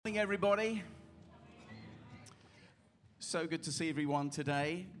Everybody. So good to see everyone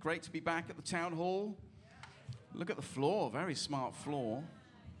today. Great to be back at the town hall. Look at the floor, very smart floor.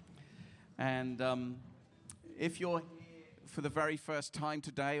 And if you're here for the very first time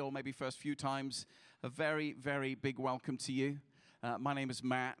today, or maybe first few times, a very, very big welcome to you. My name is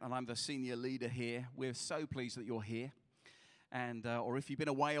Matt, and I'm the senior leader here. We're so pleased that you're here. And or if you've been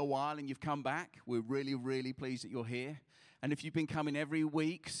away a while and you've come back, we're really, really pleased that you're here. And if you've been coming every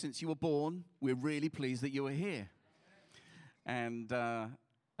week since you were born, we're really pleased that you are here. And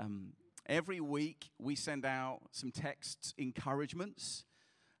every week we send out some text encouragements,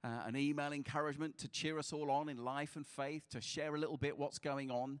 an email encouragement to cheer us all on in life and faith, to share a little bit what's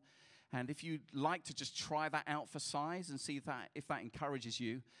going on. And if you'd like to just try that out for size and see if that encourages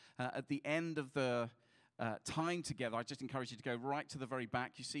you, at the end of the time together, I just encourage you to go right to the very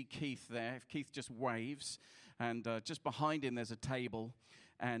back. You see Keith there. If Keith just waves, and just behind him there's a table,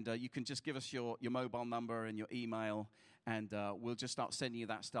 and you can just give us your mobile number and your email, and we'll just start sending you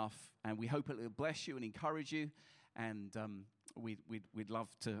that stuff. And we hope it'll bless you and encourage you, and we'd love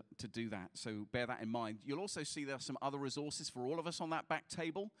to do that. So bear that in mind. You'll also see there are some other resources for all of us on that back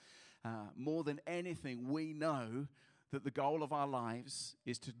table. More than anything, we know that the goal of our lives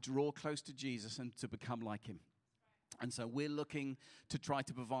is to draw close to Jesus and to become like him. And so we're looking to try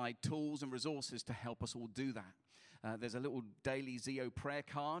to provide tools and resources to help us all do that. There's a little daily Zio prayer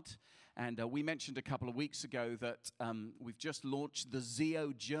card. And we mentioned a couple of weeks ago that we've just launched the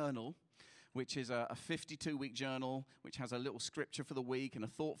Zio Journal, which is a 52-week journal, which has a little scripture for the week and a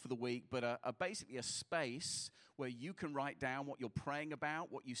thought for the week, but basically a space where you can write down what you're praying about,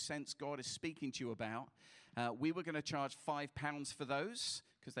 what you sense God is speaking to you about. We were going to charge £5 for those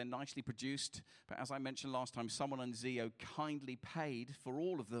because they're nicely produced. But as I mentioned last time, someone on Zio kindly paid for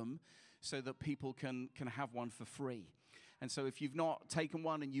all of them so that people can have one for free. And so if you've not taken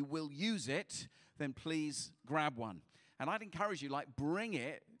one and you will use it, then please grab one. And I'd encourage you, bring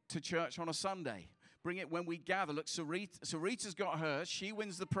it to church on a Sunday. Bring it when we gather. Look, Sarita's got hers. She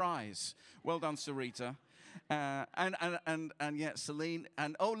wins the prize. Well done, Sarita. And yeah, Celine.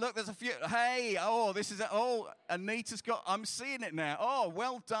 And oh, look, there's a few. Hey, Anita's got. I'm seeing it now. Oh,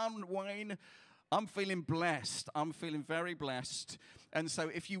 well done, Wayne. I'm feeling blessed. I'm feeling very blessed. And so,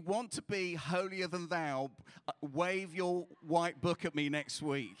 if you want to be holier than thou, wave your white book at me next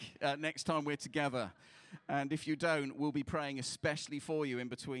week. Next time we're together. And if you don't, we'll be praying especially for you in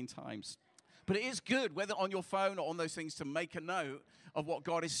between times. But it is good, whether on your phone or on those things, to make a note of what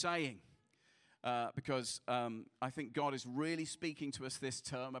God is saying. Because I think God is really speaking to us this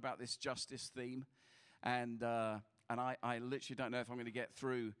term about this justice theme. And I literally don't know if I'm going to get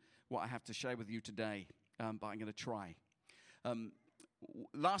through what I have to share with you today, but I'm going to try.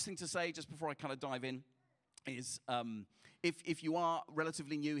 Last thing to say, just before I kind of dive in, is if you are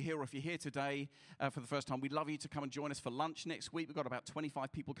relatively new here, or if you're here today for the first time, we'd love you to come and join us for lunch next week. We've got about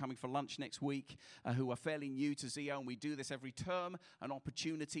 25 people coming for lunch next week who are fairly new to Zio, and we do this every term, an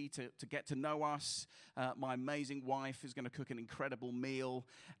opportunity to get to know us. My amazing wife is going to cook an incredible meal,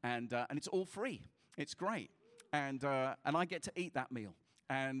 and it's all free. It's great, and I get to eat that meal,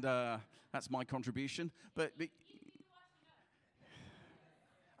 and that's my contribution. But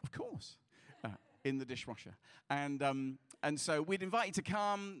of course. In the dishwasher. And so we'd invite you to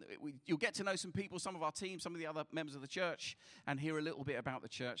come. You'll get to know some people, some of our team, some of the other members of the church, and hear a little bit about the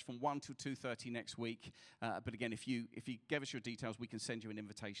church from 1 till 2:30 next week. But again, if you give us your details, we can send you an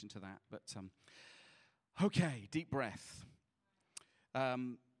invitation to that. But okay, deep breath.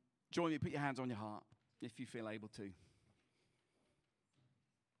 Join me, put your hands on your heart if you feel able to.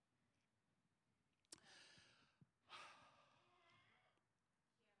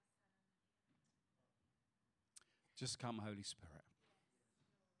 Just come, Holy Spirit.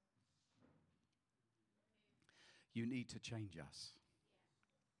 You need to change us.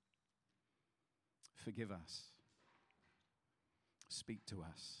 Forgive us. Speak to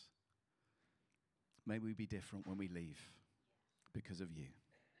us. May we be different when we leave because of you.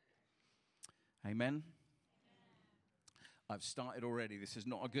 Amen? I've started already. This is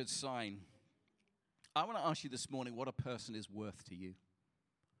not a good sign. I want to ask you this morning what a person is worth to you.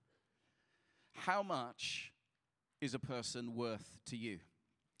 How much is a person worth to you?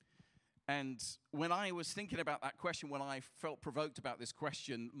 And when I was thinking about that question, when I felt provoked about this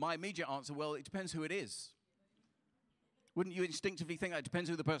question, my immediate answer, well, it depends who it is. Wouldn't you instinctively think that it depends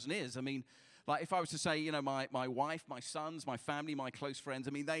who the person is? I mean, if I was to say, my wife, my sons, my family, my close friends,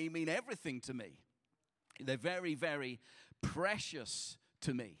 they mean everything to me. They're very, very precious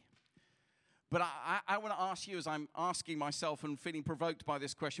to me. But I want to ask you, as I'm asking myself and feeling provoked by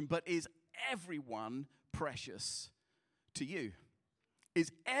this question, but is everyone precious to you?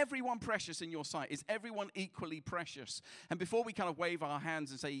 Is everyone precious in your sight? Is everyone equally precious? And before we kind of wave our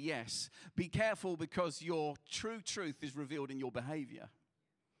hands and say yes, be careful, because your true truth is revealed in your behavior.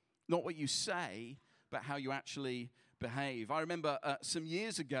 Not what you say, but how you actually behave. I remember some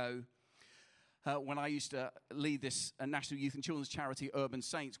years ago, when I used to lead this National Youth and Children's Charity, Urban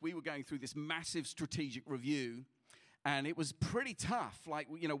Saints, we were going through this massive strategic review, and it was pretty tough. Like,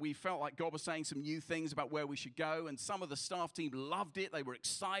 we felt like God was saying some new things about where we should go, and some of the staff team loved it. They were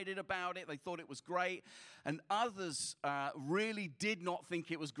excited about it. They thought it was great, and others really did not think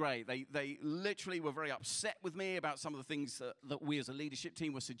it was great. They literally were very upset with me about some of the things that we as a leadership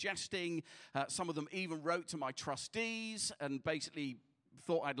team were suggesting. Some of them even wrote to my trustees and basically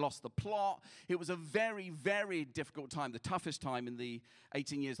thought I'd lost the plot. It was a very, very difficult time, the toughest time in the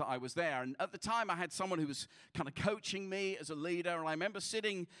 18 years that I was there. And at the time, I had someone who was kind of coaching me as a leader. And I remember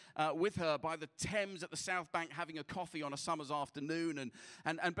sitting with her by the Thames at the South Bank having a coffee on a summer's afternoon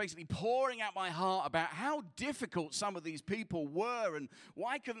and basically pouring out my heart about how difficult some of these people were and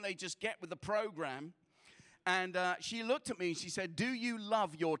why couldn't they just get with the program. And she looked at me and she said, "Do you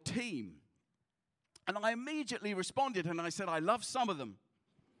love your team?" And I immediately responded and I said, "I love some of them."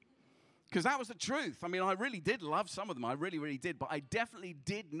 Because that was the truth. I mean, I really did love some of them. I really, really did. But I definitely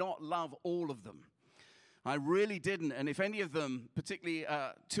did not love all of them. I really didn't. And if any of them, particularly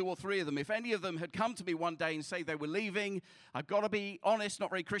 2 or 3 of them, if any of them had come to me one day and say they were leaving, I've got to be honest, not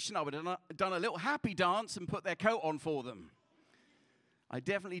very Christian, I would have done a little happy dance and put their coat on for them. I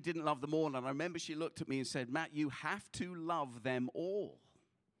definitely didn't love them all. And I remember she looked at me and said, "Matt, you have to love them all.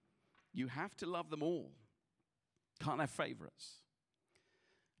 You have to love them all. Can't have favorites."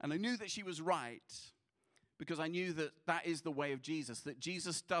 And I knew that she was right, because I knew that that is the way of Jesus, that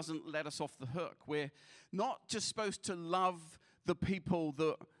Jesus doesn't let us off the hook. We're not just supposed to love the people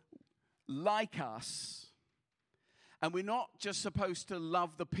that like us, and we're not just supposed to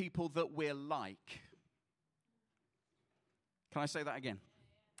love the people that we're like. Can I say that again?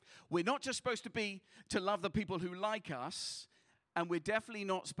 We're not just supposed to love the people who like us, and we're definitely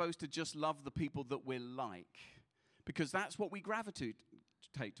not supposed to just love the people that we're like, because that's what we gravitate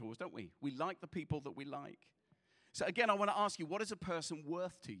towards, don't we? We like the people that we like. So again, I want to ask you, what is a person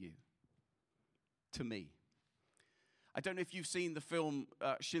worth to you? To me. I don't know if you've seen the film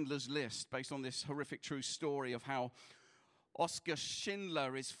Schindler's List, based on this horrific true story of how Oskar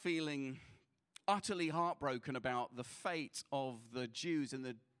Schindler is feeling utterly heartbroken about the fate of the Jews in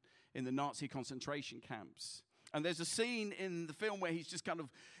the Nazi concentration camps. And there's a scene in the film where he's just kind of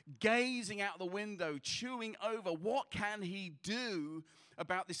gazing out the window, chewing over what can he do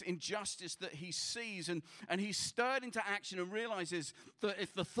about this injustice that he sees. And he's stirred into action and realizes that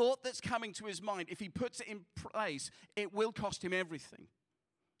if the thought that's coming to his mind, if he puts it in place, it will cost him everything.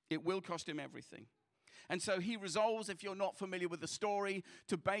 It will cost him everything. And so he resolves, if you're not familiar with the story,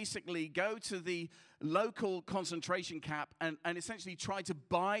 to basically go to the local concentration camp and essentially try to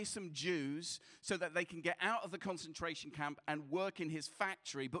buy some Jews so that they can get out of the concentration camp and work in his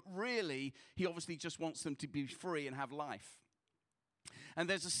factory. But really, he obviously just wants them to be free and have life. And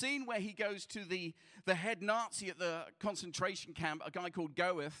there's a scene where he goes to the head Nazi at the concentration camp, a guy called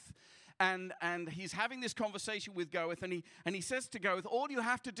Goeth, and he's having this conversation with Goeth, and he says to Goeth, "All you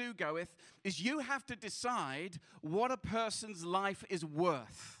have to do, Goeth, is you have to decide what a person's life is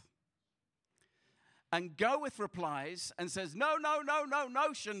worth." And Goeth replies and says, "No,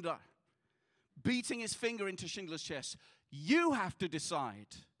 Schindler," beating his finger into Schindler's chest. "You have to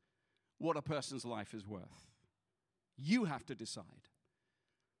decide what a person's life is worth. You have to decide."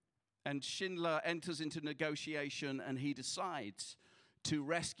 And Schindler enters into negotiation, and he decides to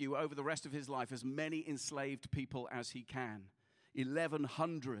rescue over the rest of his life as many enslaved people as he can.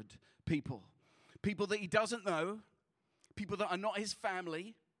 1,100 people. People that he doesn't know, people that are not his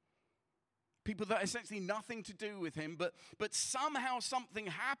family, people that are essentially nothing to do with him, but somehow something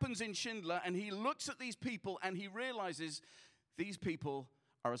happens in Schindler, and he looks at these people and he realizes these people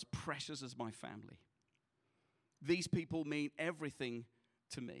are as precious as my family. These people mean everything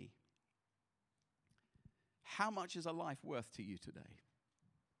to me. How much is a life worth to you today?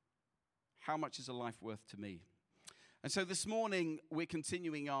 How much is a life worth to me? And so this morning, we're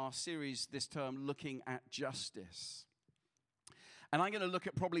continuing our series this term, looking at justice. And I'm going to look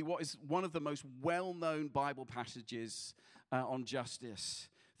at probably what is one of the most well-known Bible passages on justice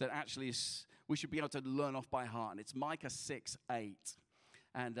that actually we should be able to learn off by heart. And it's Micah 6:8.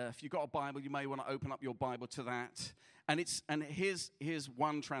 And if you've got a Bible, you may want to open up your Bible to that. And here's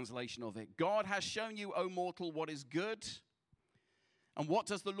one translation of it. "God has shown you, O mortal, what is good. And what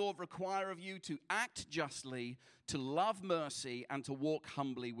does the Lord require of you? To act justly, to love mercy, and to walk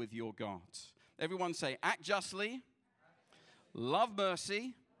humbly with your God." Everyone say, act justly, love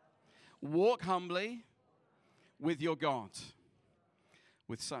mercy, walk humbly with your God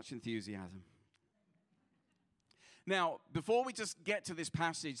with such enthusiasm. Now, before we just get to this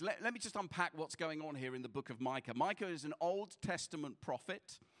passage, let me just unpack what's going on here in the book of Micah. Micah is an Old Testament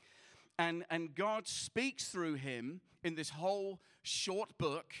prophet, and God speaks through him in this whole short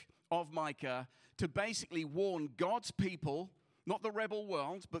book of Micah to basically warn God's people, not the rebel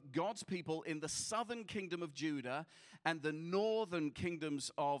world, but God's people in the southern kingdom of Judah and the northern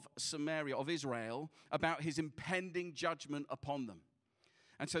kingdoms of Samaria, of Israel, about his impending judgment upon them.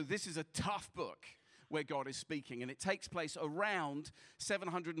 And so this is a tough book where God is speaking, and it takes place around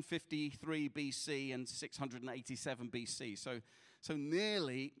 753 BC and 687 BC, so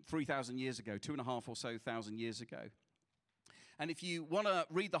nearly 3,000 years ago, 2,500 or so thousand years ago. And if you want to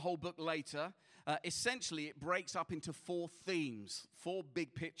read the whole book later, essentially it breaks up into 4 themes, 4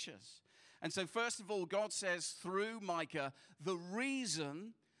 big pictures. And so first of all, God says through Micah the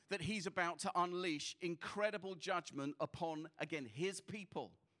reason that he's about to unleash incredible judgment upon, again, his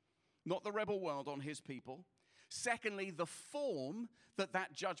people. Not the rebel world, on his people. Secondly, the form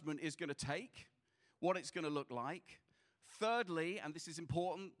that judgment is going to take, what it's going to look like. Thirdly, and this is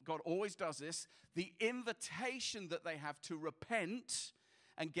important, God always does this, the invitation that they have to repent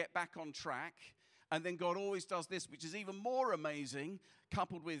and get back on track. And then God always does this, which is even more amazing,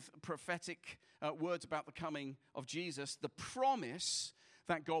 coupled with prophetic words about the coming of Jesus, the promise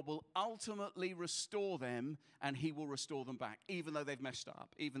that God will ultimately restore them, and he will restore them back, even though they've messed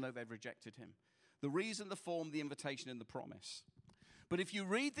up, even though they've rejected him. The reason, the form, the invitation, and the promise. But if you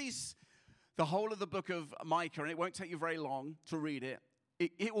read the whole of the book of Micah, and it won't take you very long to read it,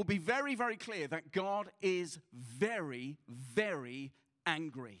 it will be very, very clear that God is very, very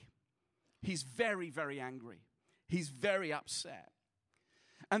angry. He's very, very angry. He's very upset.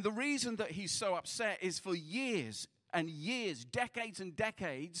 And the reason that he's so upset is for years and years, decades and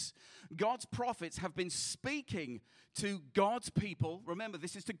decades, God's prophets have been speaking to God's people. Remember,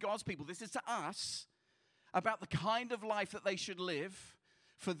 this is to God's people. This is to us, about the kind of life that they should live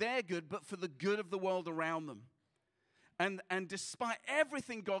for their good, but for the good of the world around them. And despite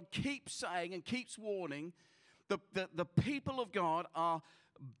everything God keeps saying and keeps warning, the people of God are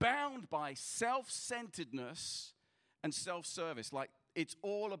bound by self-centeredness and self-service. Like, it's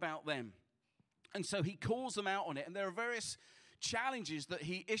all about them. And so he calls them out on it. And there are various challenges that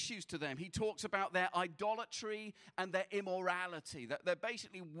he issues to them. He talks about their idolatry and their immorality, that they're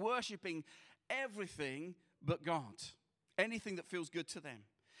basically worshiping everything but God, anything that feels good to them.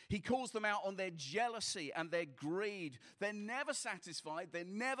 He calls them out on their jealousy and their greed. They're never satisfied. They're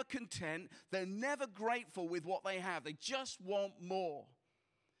never content. They're never grateful with what they have. They just want more.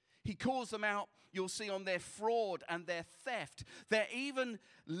 He calls them out, you'll see, on their fraud and their theft. They're even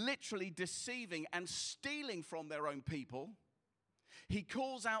literally deceiving and stealing from their own people. He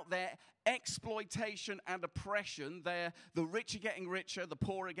calls out their exploitation and oppression. The rich are getting richer, the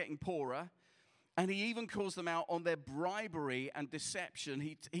poor are getting poorer. And he even calls them out on their bribery and deception.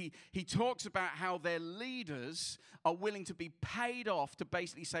 He talks about how their leaders are willing to be paid off to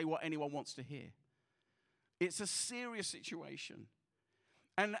basically say what anyone wants to hear. It's a serious situation.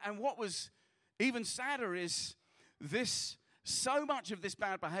 And what was even sadder is so much of this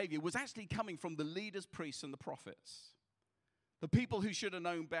bad behavior was actually coming from the leaders, priests, and the prophets. The people who should have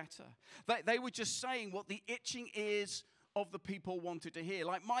known better. They were just saying what the itching ears of the people wanted to hear.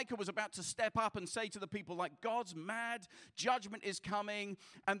 Like Micah was about to step up and say to the people, like, God's mad, judgment is coming.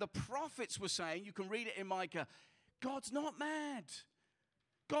 And the prophets were saying, you can read it in Micah, God's not mad.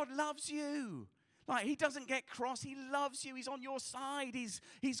 God loves you. Like, he doesn't get cross. He loves you. He's on your side.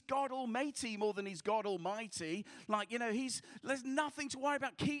 He's God Almighty more than he's God Almighty. Like, there's nothing to worry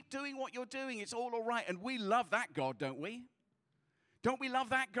about. Keep doing what you're doing. It's all right. And we love that God, don't we? Don't we love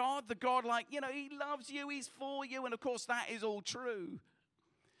that God? The God, he loves you. He's for you. And, of course, that is all true.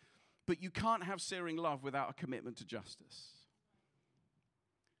 But you can't have searing love without a commitment to justice.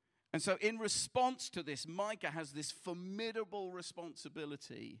 And so in response to this, Micah has this formidable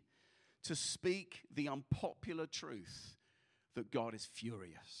responsibility to speak the unpopular truth that God is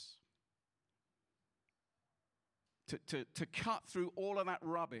furious. To cut through all of that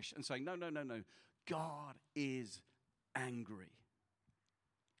rubbish and say, no, God is angry.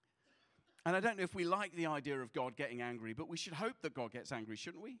 And I don't know if we like the idea of God getting angry, but we should hope that God gets angry,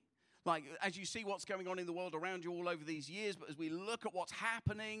 shouldn't we? Like, as you see what's going on in the world around you all over these years, but as we look at what's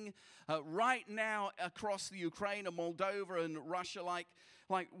happening right now across the Ukraine and Moldova and Russia,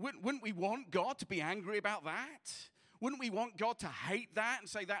 wouldn't we want God to be angry about that? Wouldn't we want God to hate that and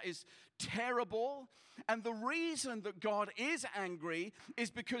say that is terrible? And the reason that God is angry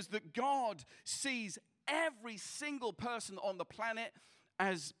is because that God sees every single person on the planet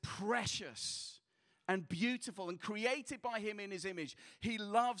as precious and beautiful and created by him in his image. He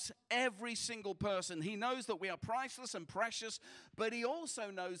loves every single person. He knows that we are priceless and precious, but he also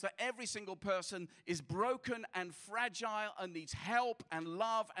knows that every single person is broken and fragile and needs help and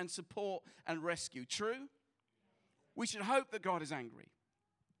love and support and rescue. True? We should hope that God is angry.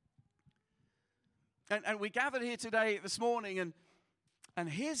 And we gathered here today, this morning, and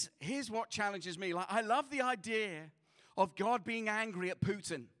here's what challenges me. Like, I love the idea of God being angry at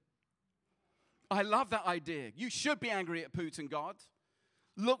Putin. I love that idea. You should be angry at Putin, God.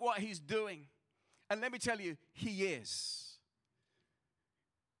 Look what he's doing. And let me tell you, he is.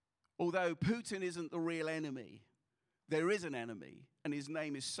 Although Putin isn't the real enemy, there is an enemy, and his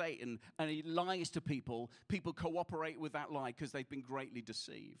name is Satan, and he lies to people. People cooperate with that lie because they've been greatly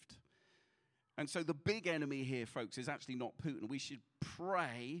deceived. And so the big enemy here, folks, is actually not Putin. We should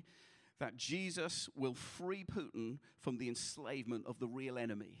pray that Jesus will free Putin from the enslavement of the real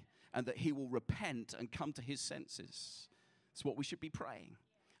enemy and that he will repent and come to his senses. That's what we should be praying.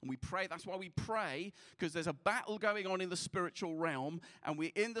 And we pray, that's why we pray, because there's a battle going on in the spiritual realm, and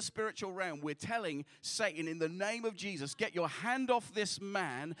we're in the spiritual realm. We're telling Satan, in the name of Jesus, get your hand off this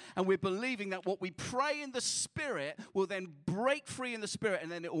man, and we're believing that what we pray in the spirit will then break free in the spirit,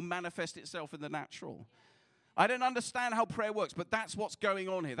 and then it will manifest itself in the natural. I don't understand how prayer works, but that's what's going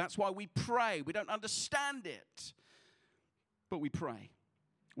on here. That's why we pray. We don't understand it, but we pray.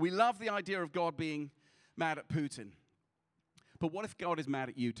 We love the idea of God being mad at Putin. But what if God is mad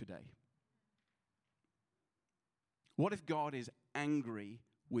at you today? What if God is angry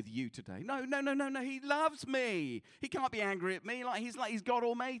with you today? No. He loves me. He can't be angry at me. He's God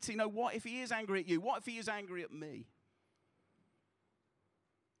Almighty. No, what if he is angry at you? What if he is angry at me?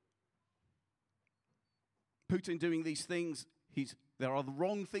 Putin doing these things, there are the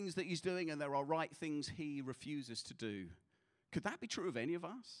wrong things that he's doing, and there are right things he refuses to do. Could that be true of any of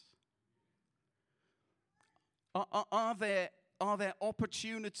us? Are there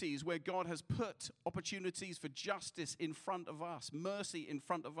opportunities where God has put opportunities for justice in front of us, mercy in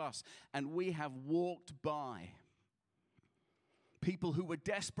front of us, and we have walked by people who were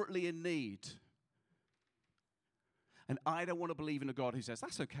desperately in need? And I don't want to believe in a God who says,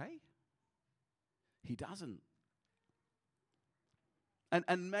 that's okay. He doesn't.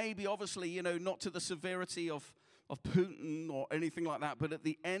 And maybe, obviously, not to the severity of Putin or anything like that, but at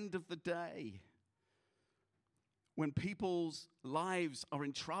the end of the day, when people's lives are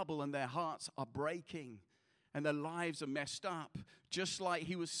in trouble and their hearts are breaking and their lives are messed up, just like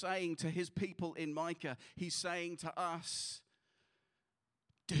he was saying to his people in Micah, he's saying to us,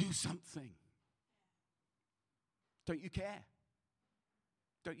 do something. Don't you care?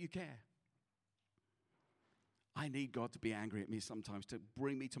 Don't you care? I need God to be angry at me sometimes, to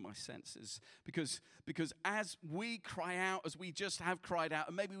bring me to my senses. Because as we cry out, as we just have cried out,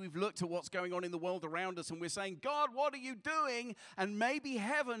 and maybe we've looked at what's going on in the world around us, and we're saying, God, what are you doing? And maybe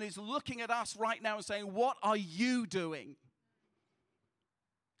heaven is looking at us right now and saying, what are you doing?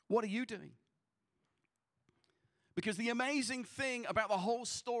 What are you doing? Because the amazing thing about the whole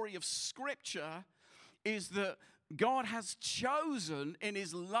story of Scripture is that God has chosen in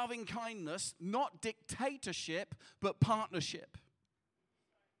his loving kindness not dictatorship, but partnership.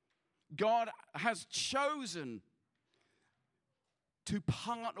 God has chosen to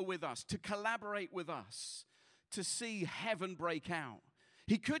partner with us, to collaborate with us, to see heaven break out.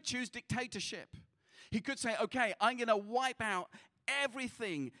 He could choose dictatorship. He could say, okay, I'm going to wipe out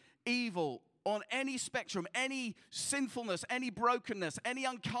everything evil on any spectrum, any sinfulness, any brokenness, any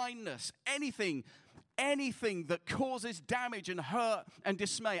unkindness, anything that causes damage and hurt and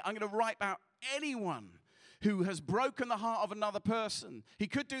dismay. I'm going to wipe out anyone who has broken the heart of another person. He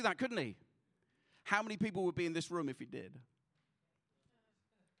could do that, couldn't he? How many people would be in this room if he did?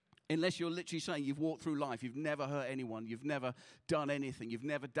 Unless you're literally saying you've walked through life, you've never hurt anyone, you've never done anything, you've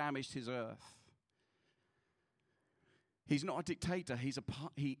never damaged his earth. He's not a dictator.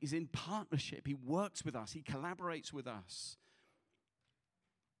 He is in partnership. He works with us. He collaborates with us.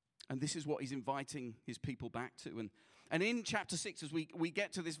 And this is what he's inviting his people back to. And in chapter 6, as we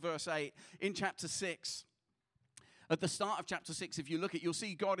get to this verse 8, in chapter 6, at the start of chapter 6, if you look at, you'll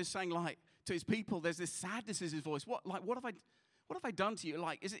see God is saying, to his people, there's this sadness in his voice. What have I done to you?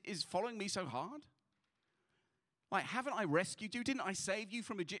 Is following me so hard? Haven't I rescued you? Didn't I save you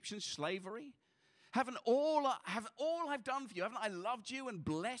from Egyptian slavery? Haven't all I've done for you? Haven't I loved you and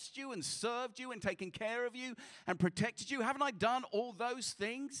blessed you and served you and taken care of you and protected you? Haven't I done all those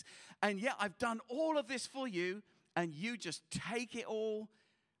things? And yet I've done all of this for you, and you just take it all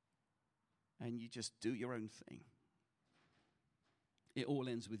and you just do your own thing. It all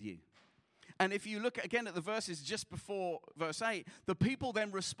ends with you. And if you look again at the verses just before verse 8, the people then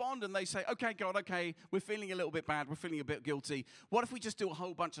respond and they say, okay, God, okay, we're feeling a little bit bad. We're feeling a bit guilty. What if we just do a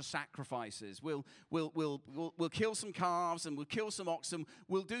whole bunch of sacrifices? We'll kill some calves and we'll kill some oxen.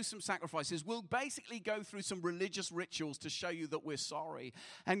 We'll do some sacrifices. We'll basically go through some religious rituals to show you that we're sorry.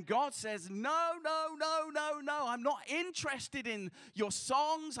 And God says, no. I'm not interested in your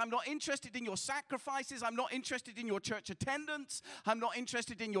songs. I'm not interested in your sacrifices. I'm not interested in your church attendance. I'm not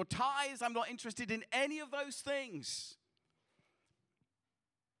interested in your tithes. I'm not interested in any of those things.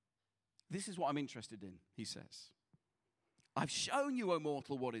 This is what I'm interested in, he says. I've shown you, O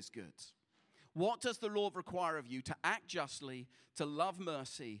mortal, what is good. What does the Lord require of you? To act justly, to love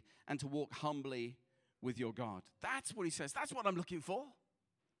mercy, and to walk humbly with your God. That's what he says. That's what I'm looking for.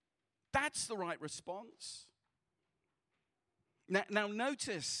 That's the right response. Now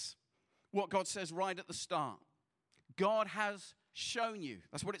notice what God says right at the start. God has shown you.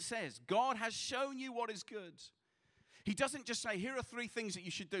 That's what it says. God has shown you what is good. He doesn't just say, here are 3 things that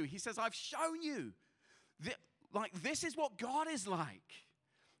you should do. He says, I've shown you. This is what God is like.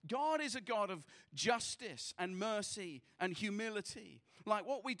 God is a God of justice and mercy and humility. Like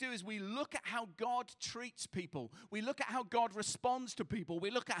what we do is we look at how God treats people. We look at how God responds to people. We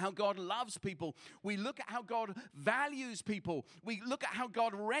look at how God loves people. We look at how God values people. We look at how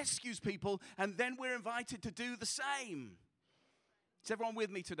God rescues people. And then we're invited to do the same. Is everyone with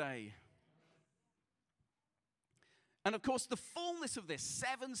me today? And of course, the fullness of this,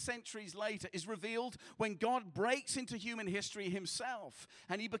 7 centuries later, is revealed when God breaks into human history himself.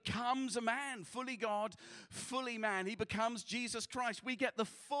 And he becomes a man, fully God, fully man. He becomes Jesus Christ. We get the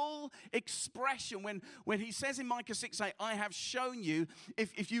full expression when he says in Micah 6:8, I have shown you.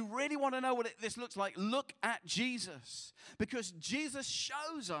 If you really want to know what this looks like, look at Jesus. Because Jesus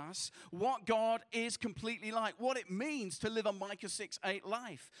shows us what God is completely like, what it means to live a Micah 6:8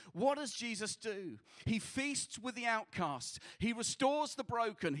 life. What does Jesus do? He feasts with the outcasts. He restores the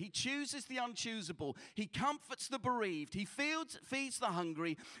broken. He chooses the unchoosable. He comforts the bereaved. He feeds the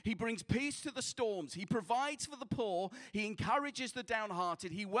hungry. He brings peace to the storms. He provides for the poor. He encourages the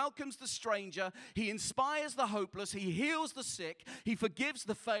downhearted. He welcomes the stranger. He inspires the hopeless. He heals the sick. He forgives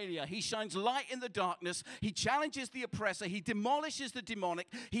the failure. He shines light in the darkness. He challenges the oppressor. He demolishes the demonic.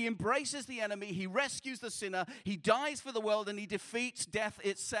 He embraces the enemy. He rescues the sinner. He dies for the world, and he defeats death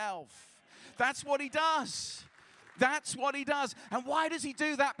itself. That's what he does. That's what he does. And why does he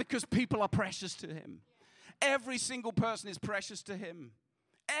do that? Because people are precious to him. Every single person is precious to him.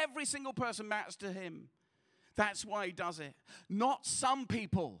 Every single person matters to him. That's why he does it. Not some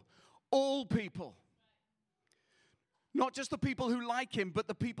people, all people. Not just the people who like him, but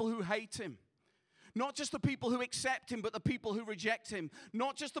the people who hate him. Not just the people who accept him, but the people who reject him.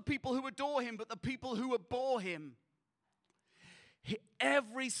 Not just the people who adore him, but the people who abhor him.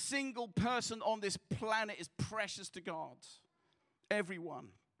 Every single person on this planet is precious to God. Everyone.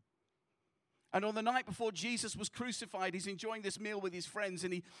 And on the night before Jesus was crucified, he's enjoying this meal with his friends,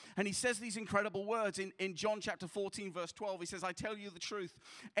 and he says these incredible words in John chapter 14, verse 12. He says, I tell you the truth,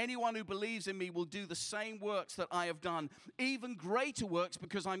 anyone who believes in me will do the same works that I have done, even greater works,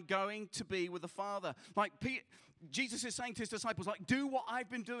 because I'm going to be with the Father. Like Jesus is saying to his disciples, like, do what I've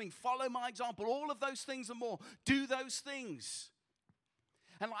been doing, follow my example, all of those things and more. Do those things.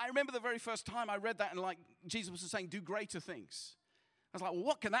 And I remember the very first time I read that, and like Jesus was saying, do greater things. I was like, well,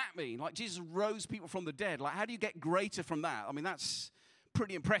 what can that mean? Like Jesus rose people from the dead. Like how do you get greater from that? I mean, that's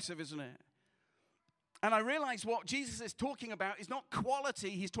pretty impressive, isn't it? And I realized what Jesus is talking about is not quality,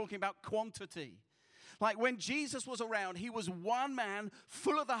 he's talking about quantity. Like when Jesus was around, he was one man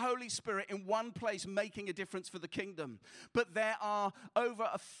full of the Holy Spirit in one place making a difference for the kingdom. But there are over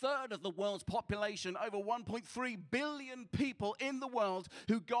a third of the world's population, over 1.3 billion people in the world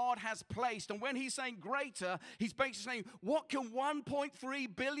who God has placed. And when he's saying greater, he's basically saying, what can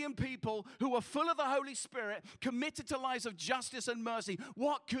 1.3 billion people who are full of the Holy Spirit, committed to lives of justice and mercy,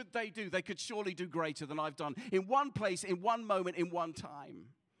 what could they do? They could surely do greater than I've done in one place, in one moment, in one time.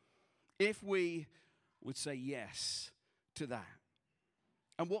 If we would say yes to that.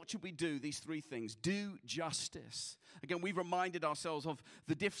 And what should we do? These 3 things. Do justice. Again, we've reminded ourselves of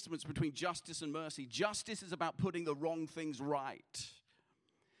the difference between justice and mercy. Justice is about putting the wrong things right.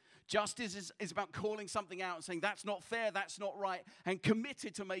 Justice is about calling something out and saying, that's not fair, that's not right, and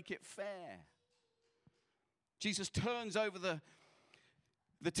committed to make it fair. Jesus turns over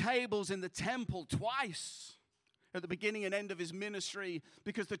the tables in the temple twice. at the beginning and end of his ministry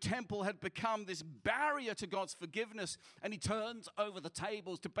because the temple had become this barrier to God's forgiveness. And he turns over the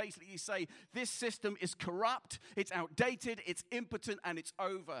tables to basically say, this system is corrupt, it's outdated, it's impotent, and it's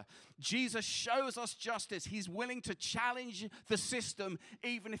over. Jesus shows us justice. He's willing to challenge the system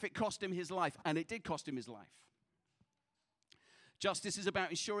even if it cost him his life. And it did cost him his life. Justice is about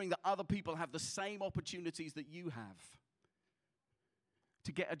ensuring that other people have the same opportunities that you have.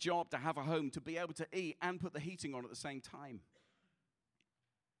 To get a job, to have a home, to be able to eat and put the heating on at the same time.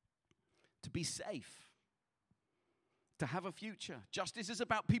 To be safe. To have a future. Justice is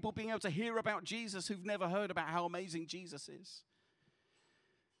about people being able to hear about Jesus who've never heard about how amazing Jesus is.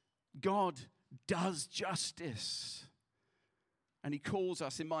 God does justice. And he calls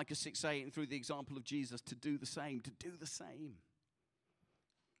us in Micah 6:8 and through the example of Jesus to do the same, to do the same.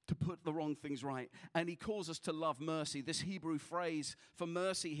 To put the wrong things right. And he calls us to love mercy. This Hebrew phrase for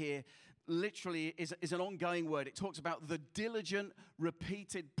mercy here literally is an ongoing word. It talks about the diligent,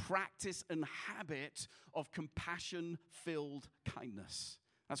 repeated practice and habit of compassion-filled kindness.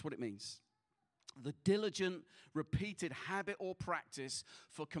 That's what it means. The diligent, repeated habit or practice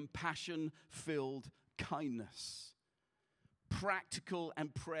for compassion-filled kindness. Practical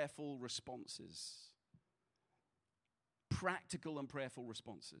and prayerful responses. Practical and prayerful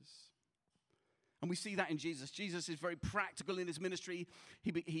responses. And we see that in Jesus. Jesus is very practical in his ministry.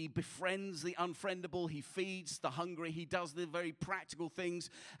 He befriends the unfriendable. He feeds the hungry. He does the very practical things.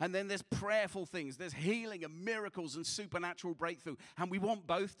 And then there's prayerful things. There's healing and miracles and supernatural breakthrough. And we want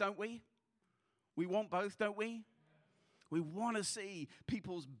both, don't we? We want both, don't we? We want to see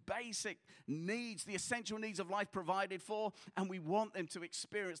people's basic needs, the essential needs of life provided for, and we want them to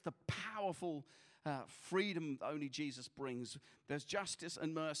experience the powerful freedom that only Jesus brings. There's justice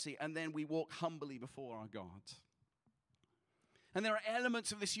and mercy, and then we walk humbly before our God. And there are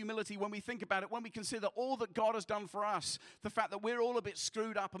elements of this humility when we think about it, when we consider all that God has done for us, the fact that we're all a bit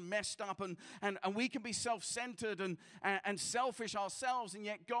screwed up and messed up, and we can be self-centered and selfish ourselves, and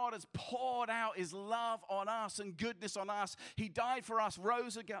yet God has poured out his love on us and goodness on us. He died for us,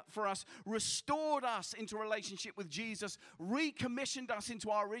 rose again for us, restored us into a relationship with Jesus, recommissioned us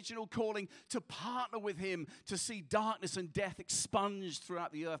into our original calling to partner with him to see darkness and death expunged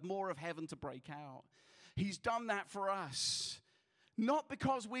throughout the earth, more of heaven to break out. He's done that for us. Not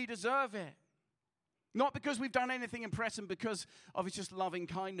because we deserve it. Not because we've done anything impressive, because of his just loving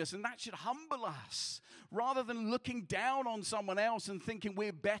kindness. And that should humble us. Rather than looking down on someone else and thinking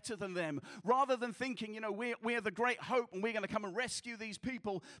we're better than them. Rather than thinking, we're the great hope and we're going to come and rescue these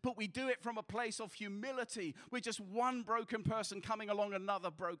people. But we do it from a place of humility. We're just one broken person coming along another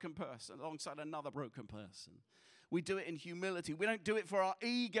broken person, alongside another broken person. We do it in humility. We don't do it for our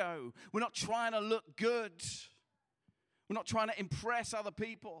ego. We're not trying to look good. We're not trying to impress other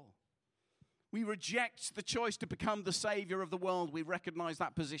people. We reject the choice to become the savior of the world. We recognize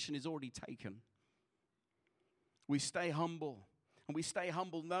that position is already taken. We stay humble. And we stay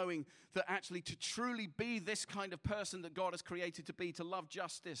humble knowing that actually to truly be this kind of person that God has created to be, to love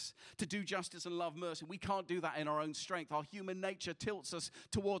justice, to do justice and love mercy, we can't do that in our own strength. Our human nature tilts us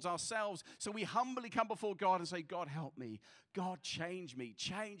towards ourselves. So we humbly come before God and say, God, help me. God, change me.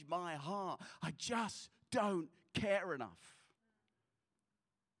 Change my heart. I just don't care enough.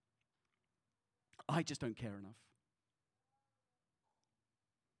 I just don't care enough.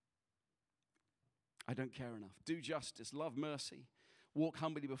 I don't care enough. Do justice, love mercy, walk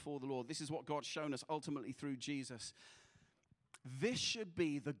humbly before the Lord. This is what God's shown us ultimately through Jesus. This should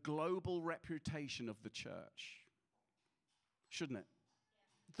be the global reputation of the church, shouldn't it?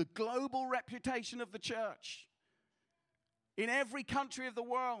 The global reputation of the church in every country of the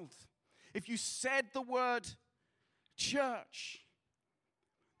world. If you said the word church,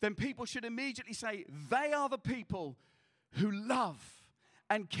 then people should immediately say, they are the people who love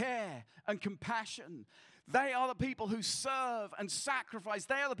and care and compassion. They are the people who serve and sacrifice.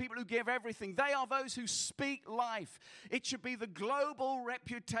 They are the people who give everything. They are those who speak life. It should be the global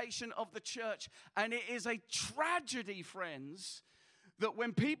reputation of the church. And it is a tragedy, friends, that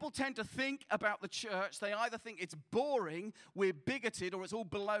when people tend to think about the church, they either think it's boring, we're bigoted, or it's all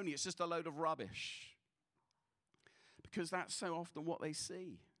baloney. It's just a load of rubbish. Because that's so often what they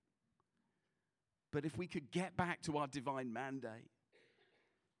see. But if we could get back to our divine mandate,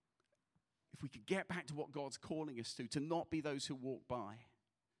 if we could get back to what God's calling us to not be those who walk by,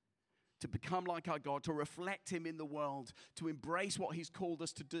 to become like our God, to reflect him in the world, to embrace what he's called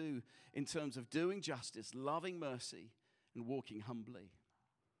us to do in terms of doing justice, loving mercy, and walking humbly.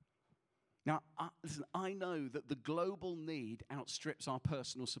 Now, listen, I know that the global need outstrips our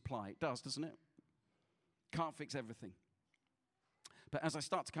personal supply. It does, doesn't it? Can't fix everything. But as I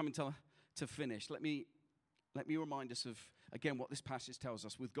start to come into to finish, let me let me remind us of, again, what this passage tells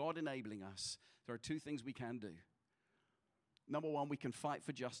us. With God enabling us, there are two things we can do. Number one, we can fight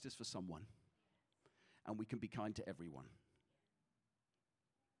for justice for someone, and we can be kind to everyone.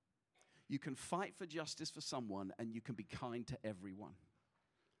 You can fight for justice for someone, and you can be kind to everyone.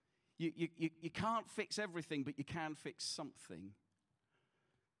 You can't fix everything, but you can fix something.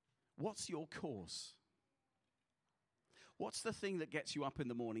 What's your cause? What's the thing that gets you up in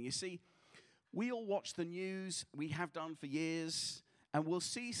the morning? You see, we all watch the news, we have done for years, and we'll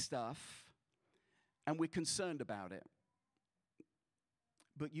see stuff, and we're concerned about it.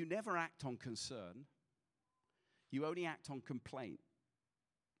 But you never act on concern. You only act on complaint.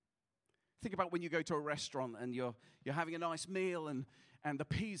 Think about when you go to a restaurant and you're having a nice meal and the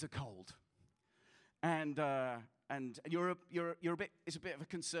peas are cold, and you're a bit, it's a bit of a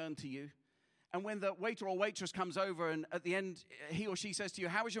concern to you. And when the waiter or waitress comes over and at the end he or she says to you,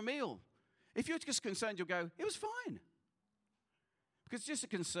 "How was your meal?" If you're just concerned, you'll go, "It was fine," because it's just a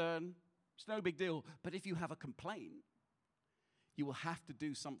concern. It's no big deal. But if you have a complaint, you will have to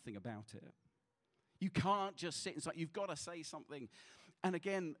do something about it. You can't just sit inside. You've got to say something. And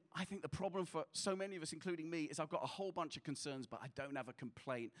again, I think the problem for so many of us, including me, is I've got a whole bunch of concerns, but I don't have a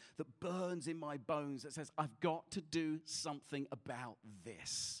complaint that burns in my bones that says, I've got to do something about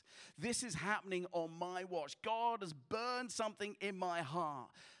this. This is happening on my watch. God has burned something in my heart.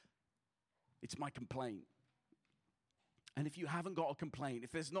 It's my complaint. And if you haven't got a complaint,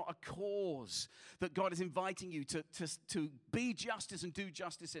 if there's not a cause that God is inviting you to be justice and do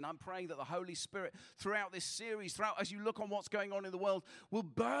justice in, I'm praying that the Holy Spirit throughout this series, as you look on what's going on in the world, will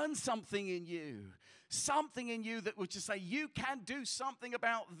burn something in you that will just say, you can do something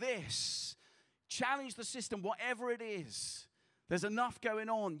about this. Challenge the system, whatever it is. There's enough going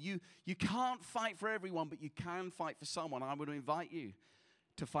on. You can't fight for everyone, but you can fight for someone. I would invite you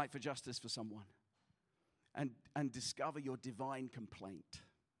to fight for justice for someone. And discover your divine complaint.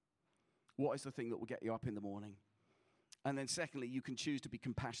 What is the thing that will get you up in the morning? And then secondly, you can choose to be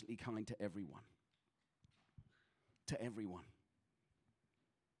compassionately kind to everyone. To everyone.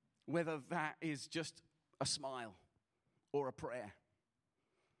 Whether that is just a smile or a prayer.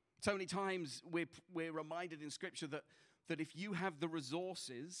 So many times we're reminded in Scripture that if you have the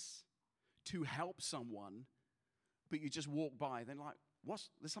resources to help someone, but you just walk by, then like,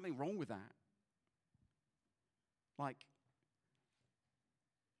 there's something wrong with that. Like,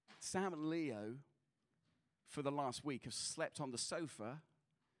 Sam and Leo, for the last week, have slept on the sofa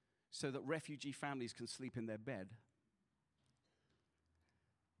so that refugee families can sleep in their bed.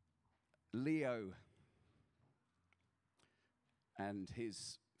 Leo and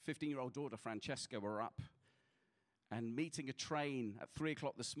his 15-year-old daughter, Francesca, were up and meeting a train at 3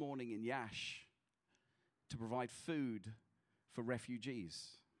 o'clock this morning in Yash to provide food for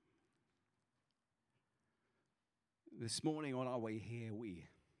refugees. This morning on our way here, we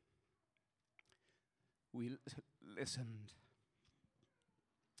listened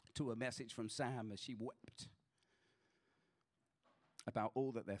to a message from Sam as she wept about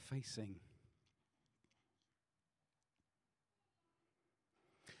all that they're facing.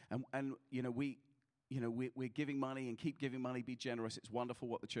 And we're giving money and keep giving money, be generous. It's wonderful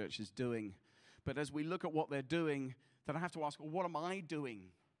what the church is doing. But as we look at what they're doing, then I have to ask, well, what am I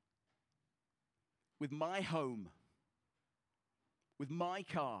doing with my home? With my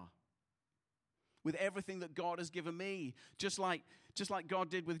car, with everything that God has given me, just like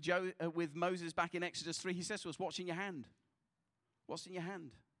God did with Moses back in Exodus 3. He says to us, "What's in your hand? What's in your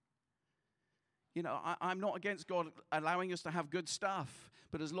hand?" You know, I'm not against God allowing us to have good stuff,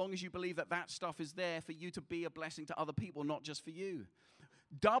 but as long as you believe that stuff is there for you to be a blessing to other people, not just for you.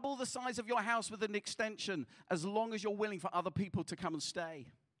 Double the size of your house with an extension, as long as you're willing for other people to come and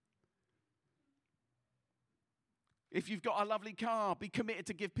stay. If you've got a lovely car, be committed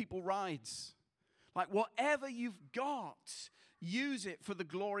to give people rides. Like whatever you've got, use it for the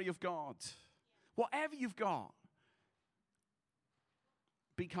glory of God. Whatever you've got,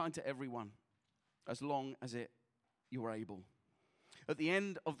 be kind to everyone as long as you're able. At the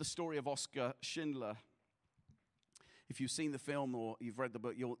end of the story of Oskar Schindler, if you've seen the film or you've read the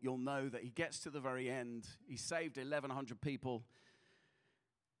book, you'll know that he gets to the very end. He saved 1,100 people.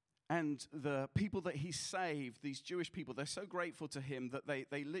 And the people that he saved, these Jewish people, they're so grateful to him that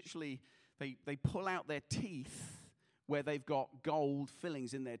they literally pull out their teeth where they've got gold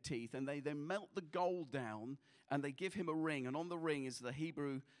fillings in their teeth, and they melt the gold down, and they give him a ring. And on the ring is the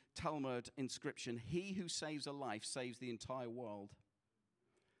Hebrew Talmud inscription, "He who saves a life saves the entire world."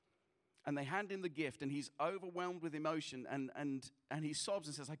 And they hand him the gift, and he's overwhelmed with emotion, and he sobs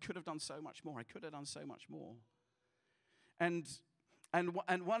and says, "I could have done so much more. I could have done so much more." And And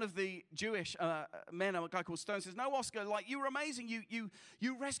one of the Jewish men, a guy called Stone, says, no, Oscar, like, you were amazing.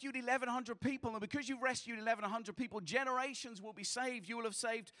 You rescued 1,100 people. And because you rescued 1,100 people, generations will be saved. You will have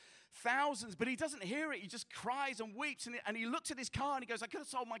saved thousands. But he doesn't hear it. He just cries and weeps. And he looks at his car and he goes, I could have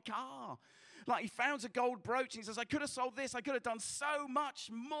sold my car. Like, he found a gold brooch and he says, I could have sold this. I could have done so much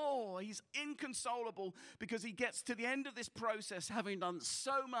more. He's inconsolable because he gets to the end of this process having done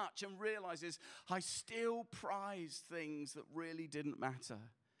so much and realizes, I still prize things that really didn't matter.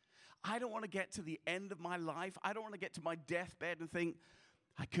 I don't want to get to the end of my life. I don't want to get to my deathbed and think,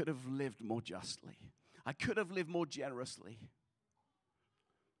 I could have lived more justly. I could have lived more generously.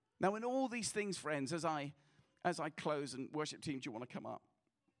 Now, in all these things, friends, as I close, and worship team, do you want to come up?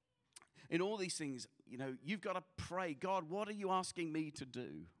 In all these things, you've got to pray, God, what are you asking me to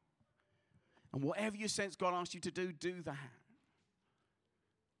do? And whatever you sense God asks you to do that.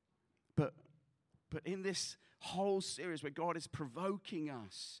 But in this whole series where God is provoking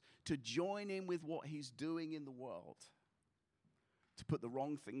us to join in with what he's doing in the world, to put the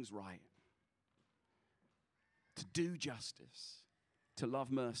wrong things right, to do justice, to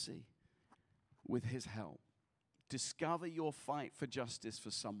love mercy with his help. Discover your fight for justice for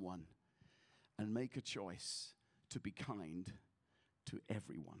someone and make a choice to be kind to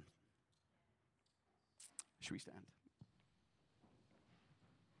everyone. Should we stand?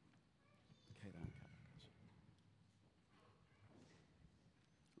 Okay,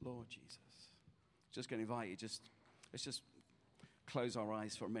 Lord Jesus, just going to invite you, let's just close our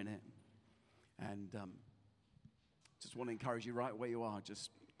eyes for a minute. And just want to encourage you right where you are.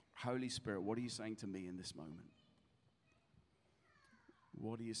 Just, Holy Spirit, what are you saying to me in this moment?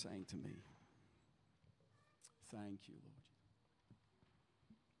 What are you saying to me? Thank you,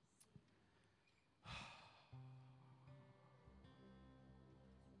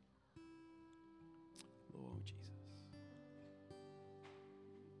 Lord. Lord Jesus.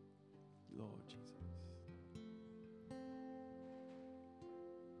 Lord Jesus.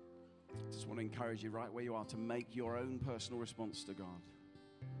 Just want to encourage you right where you are to make your own personal response to God.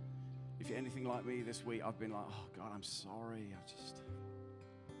 If you're anything like me this week, I've been like, oh God, I'm sorry.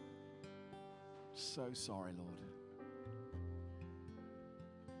 So sorry, Lord.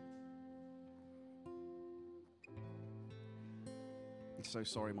 I'm so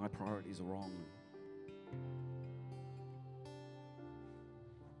sorry my priorities are wrong.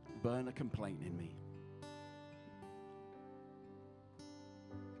 Burn a complaint in me.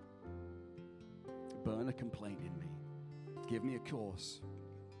 Burn a complaint in me. Give me a course.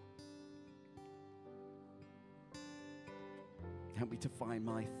 Help me to find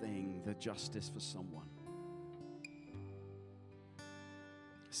my thing, the justice for someone.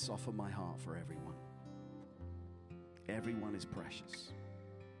 Soften my heart for everyone. Everyone is precious.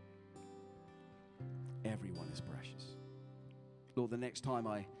 Everyone is precious. Lord, the next time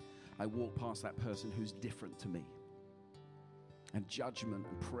I walk past that person who's different to me, and judgment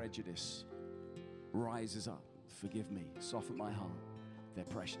and prejudice rises up, forgive me, soften my heart. They're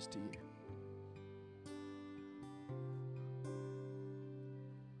precious to you.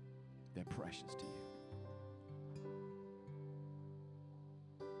 They're precious to you.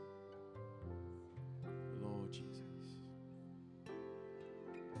 Lord Jesus,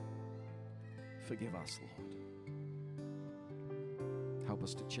 forgive us, Lord. Help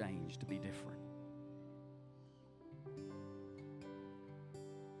us to change, to be different.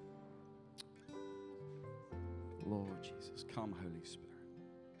 Lord Jesus, come, Holy Spirit.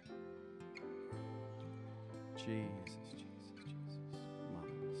 Jesus, Jesus, Jesus.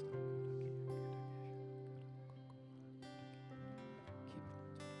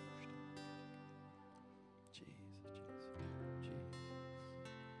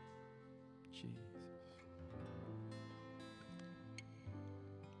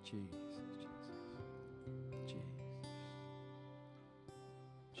 Jesus, Jesus, Jesus,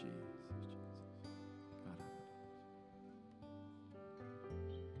 Jesus, Jesus.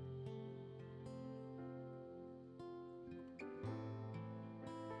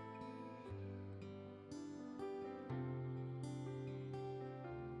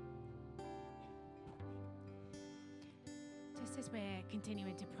 Just as we're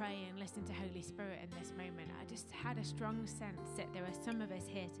continuing to pray and listen to Holy Spirit in this moment, I just had a strong sense that there are some of us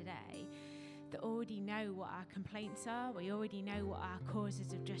here today that already know what our complaints are. We already know what our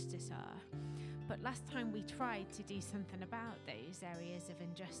causes of justice are. But last time we tried to do something about those areas of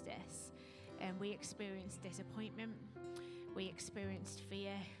injustice, and we experienced disappointment, we experienced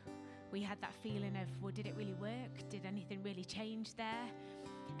fear, we had that feeling of, well, did it really work? Did anything really change there?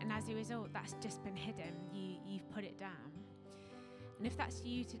 And as a result, that's just been hidden. You've put it down. And if that's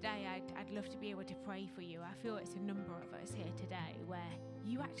you today, I'd love to be able to pray for you. I feel it's a number of us here today where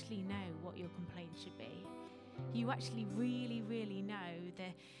you actually know what your complaint should be. You actually really, really know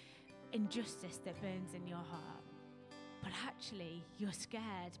the injustice that burns in your heart. But actually, you're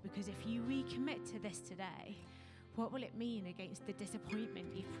scared because if you recommit to this today, what will it mean against the disappointment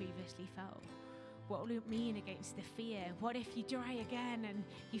you've previously felt? What will it mean against the fear? What if you try again and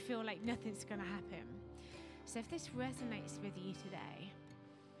you feel like nothing's going to happen? So if this resonates with you today,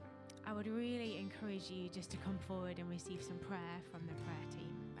 I would really encourage you just to come forward and receive some prayer from the prayer team.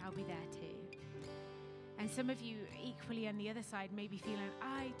 I'll be there too. And some of you equally on the other side may be feeling,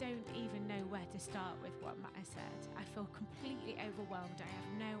 I don't even know where to start with what Matt has said. I feel completely overwhelmed. I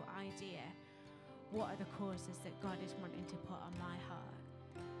have no idea what are the causes that God is wanting to put on my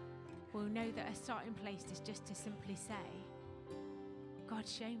heart. We'll know that a starting place is just to simply say, God,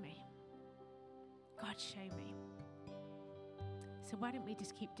 show me. God, show me. So why don't we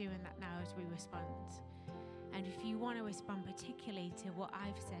just keep doing that now as we respond? And if you want to respond particularly to what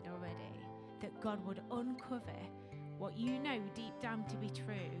I've said already, that God would uncover what you know deep down to be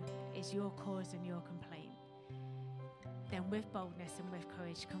true is your cause and your complaint, then with boldness and with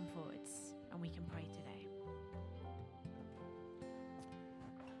courage, come forwards and we can pray today.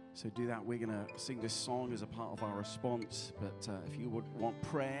 So do that. We're going to sing this song as a part of our response. But if you would want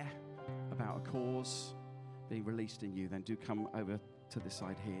prayer about a cause being released in you, then do come over to this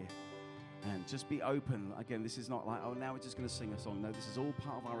side here. And just be open. Again, this is not like, oh, now we're just going to sing a song. No, this is all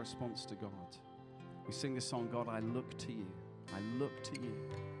part of our response to God. We sing this song, God, I look to you. I look to you.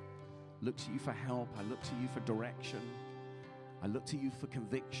 Look to you for help. I look to you for direction. I look to you for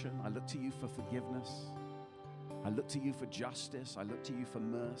conviction. I look to you for forgiveness. I look to you for justice. I look to you for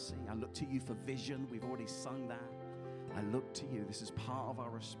mercy. I look to you for vision. We've already sung that. I look to you. This is part of our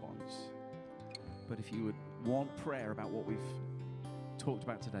response. But if you would want prayer about what we've talked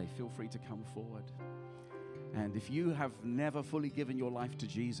about today, feel free to come forward. And if you have never fully given your life to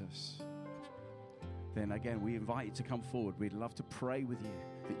Jesus, then again, we invite you to come forward. We'd love to pray with you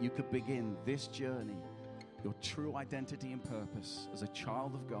that you could begin this journey, your true identity and purpose as a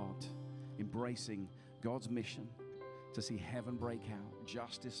child of God, embracing God's mission to see heaven break out,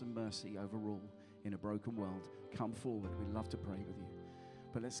 justice and mercy overrule in a broken world. Come forward. We'd love to pray with you.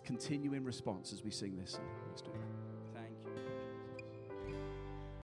 But let's continue in response as we sing this song. Let's do it.